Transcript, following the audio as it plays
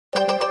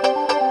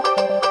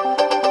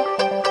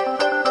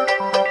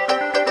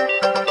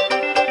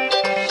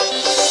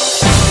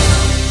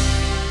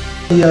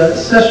The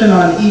session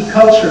on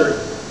e-culture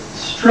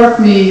struck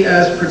me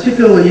as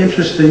particularly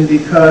interesting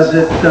because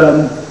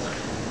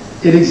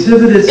it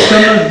exhibited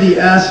some of the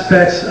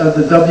aspects of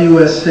the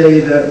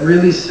WSA that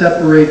really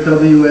separate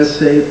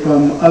WSA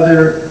from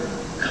other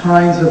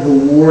kinds of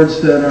awards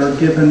that are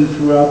given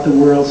throughout the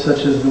world,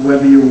 such as the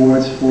Webby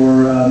Awards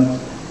for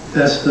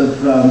Best of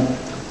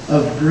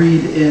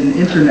Breed in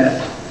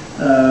Internet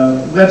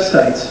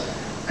websites.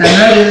 And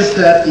that is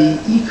that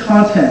the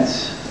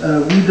e-contents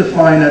we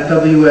define at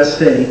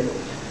WSA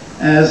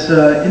as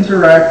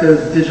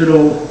interactive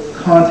digital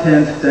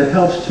content that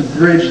helps to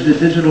bridge the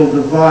digital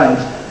divide,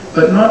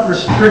 but not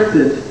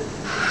restricted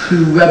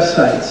to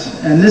websites.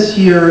 And this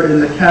year, in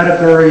the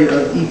category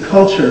of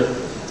e-culture,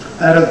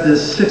 out of the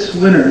 6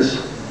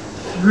 winners,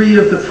 3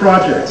 of the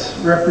projects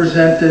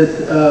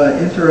represented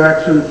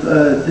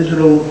interactive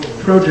digital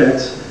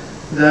projects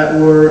that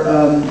were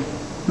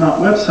not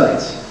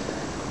websites.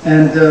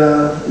 And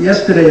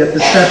yesterday at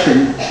the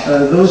session,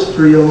 those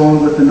 3,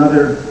 along with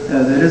another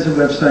that is a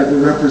website,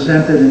 were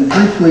represented. And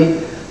briefly,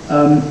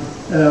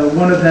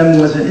 one of them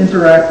was an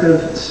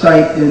interactive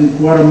site in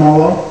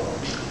Guatemala,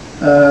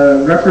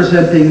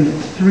 representing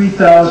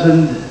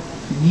 3,000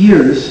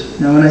 years.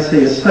 Now when I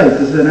say a site,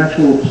 there's an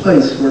actual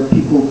place where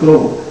people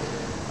go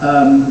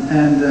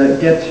and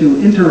get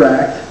to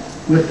interact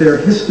with their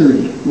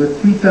history, with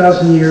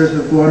 3,000 years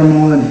of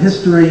Guatemalan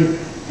history,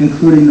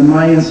 including the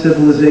Mayan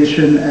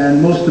civilization,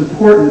 and most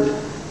important,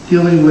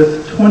 dealing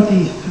with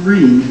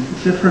 23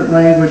 different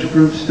language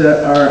groups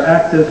that are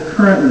active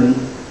currently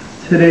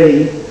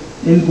today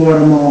in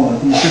Guatemala.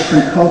 These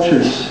different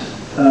cultures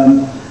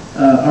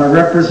are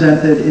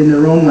represented in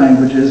their own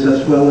languages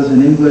as well as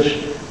in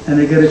English, and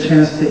they get a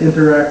chance to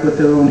interact with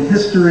their own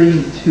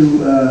history,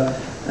 to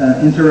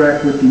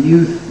interact with the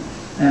youth,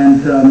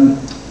 and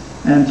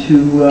to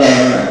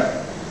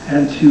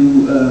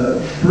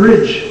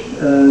bridge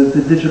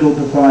the digital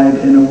divide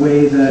in a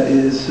way that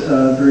is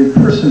very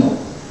personal.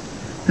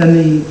 Then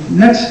the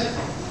next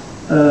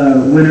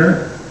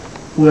winner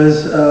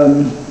was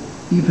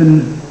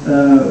even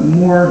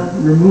more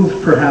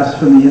removed perhaps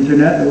from the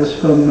internet. It was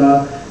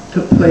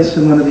took place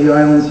in one of the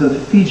islands of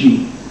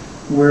Fiji,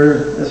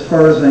 where, as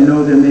far as I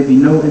know, there may be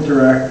no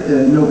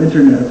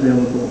internet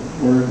available,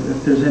 or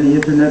if there's any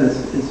internet,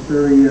 it's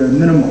very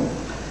minimal.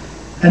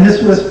 And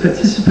this was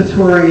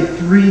participatory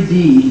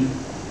 3D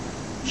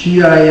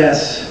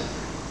GIS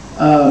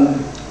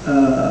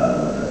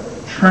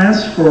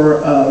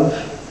transfer of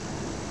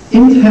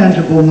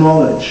intangible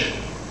knowledge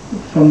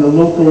from the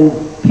local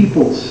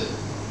peoples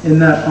in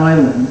that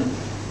island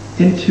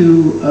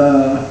into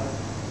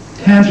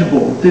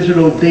tangible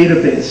digital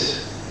database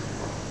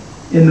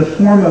in the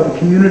form of a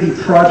community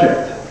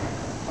project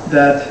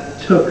that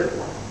took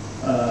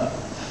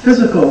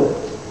physical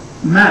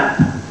map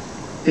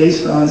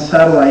based on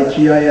satellite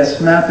GIS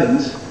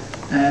mappings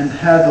and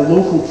had the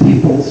local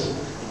peoples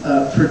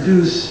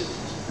produce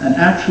an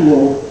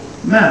actual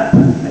map,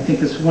 I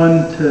think it's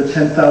 1 to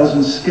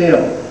 10,000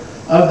 scale,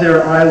 of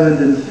their island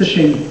and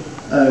fishing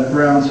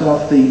grounds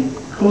off the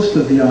coast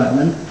of the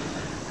island.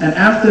 And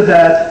after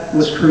that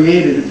was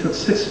created, it took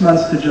 6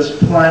 months to just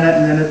plan it,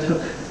 and then it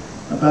took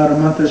about a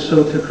month or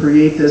so to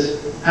create this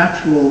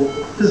actual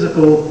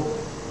physical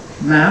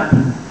map.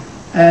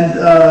 And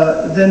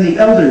then the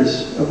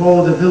elders of all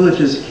of the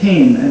villages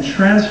came and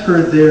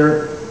transferred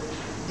their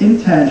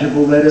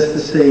intangible, that is to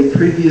say,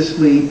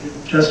 previously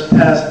just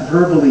passed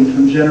verbally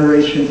from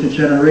generation to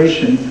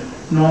generation,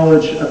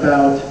 knowledge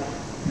about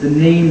the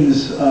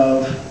names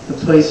of the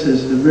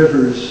places, the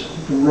rivers,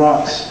 the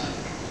rocks,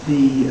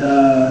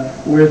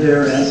 where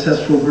their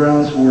ancestral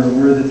grounds were,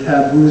 where the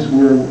taboos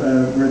were,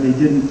 where they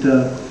didn't,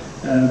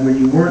 where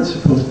you weren't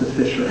supposed to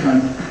fish or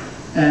hunt.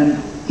 And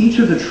each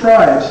of the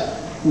tribes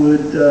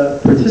would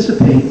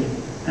participate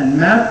and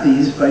map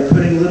these by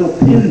putting little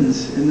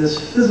pins in this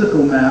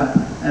physical map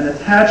and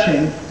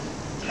attaching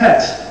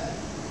text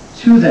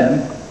to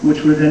them,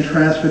 which were then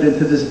transferred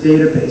into this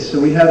database. So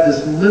we have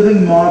this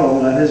living model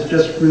that has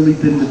just really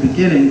been the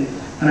beginning,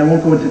 and I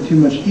won't go into too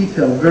much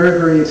detail. Very,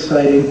 very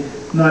exciting,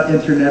 not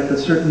internet, but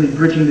certainly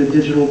bridging the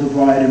digital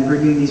divide and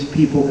bringing these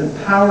people,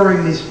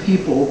 empowering these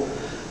people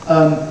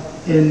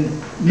in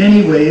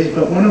many ways,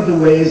 but one of the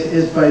ways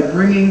is by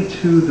bringing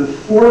to the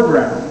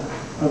foreground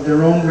of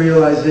their own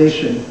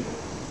realization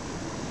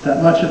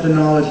that much of the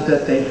knowledge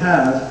that they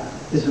have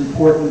is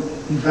important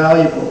and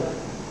valuable.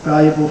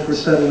 Valuable for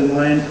settling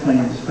land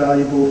claims,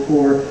 valuable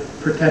for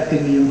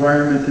protecting the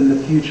environment in the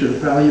future,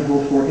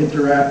 valuable for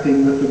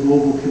interacting with the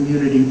global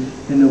community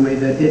in the way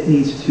that it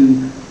needs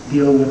to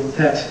deal with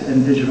text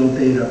and digital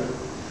data.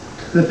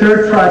 The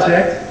third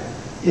project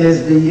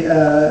is the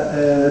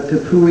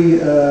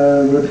Tupui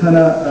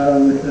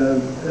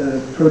Rotuna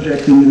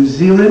project in New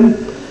Zealand,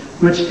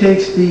 which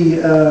takes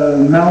the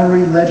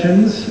Maori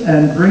legends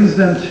and brings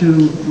them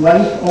to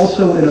life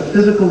also in a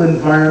physical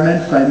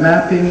environment by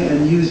mapping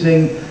and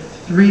using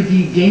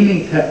 3D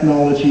gaming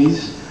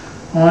technologies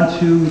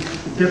onto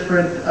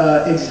different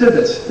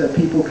exhibits that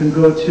people can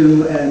go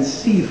to and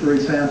see, for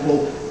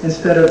example,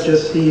 instead of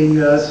just seeing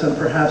some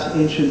perhaps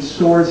ancient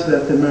swords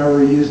that the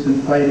Maori used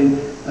in fighting,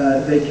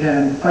 they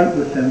can fight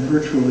with them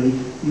virtually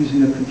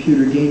using a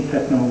computer game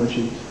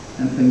technology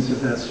and things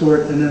of that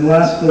sort. And then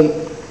lastly,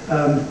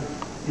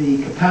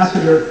 the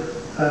capacitor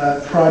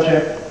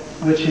project,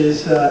 which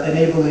is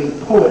enabling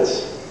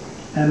poets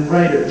and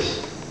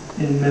writers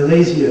in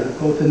Malaysia,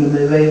 both in the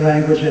Malay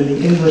language and the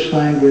English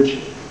language,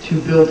 to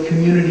build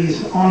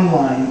communities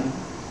online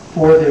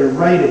for their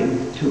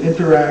writing, to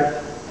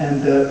interact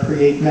and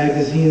create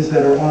magazines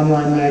that are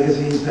online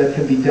magazines that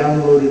can be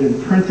downloaded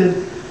and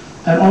printed,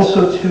 and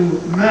also to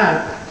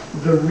map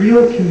the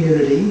real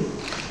community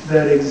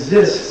that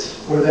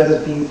exists or that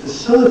is being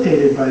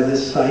facilitated by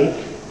this site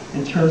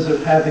in terms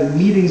of having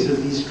meetings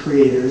of these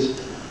creators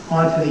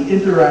onto the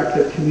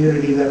interactive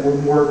community that we're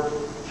more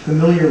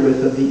familiar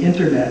with of the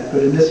internet,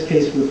 but in this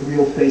case with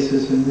real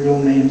faces and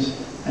real names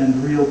and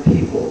real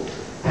people.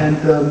 And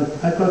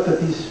I thought that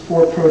these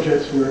 4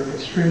 projects were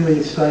extremely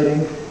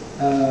exciting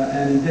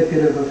and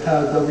indicative of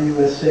how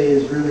WSA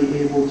is really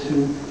able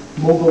to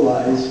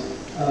mobilize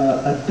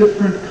a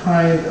different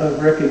kind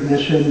of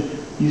recognition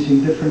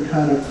using different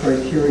kind of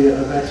criteria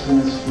of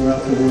excellence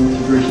throughout the world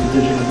to bridge the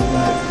digital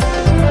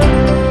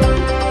divide.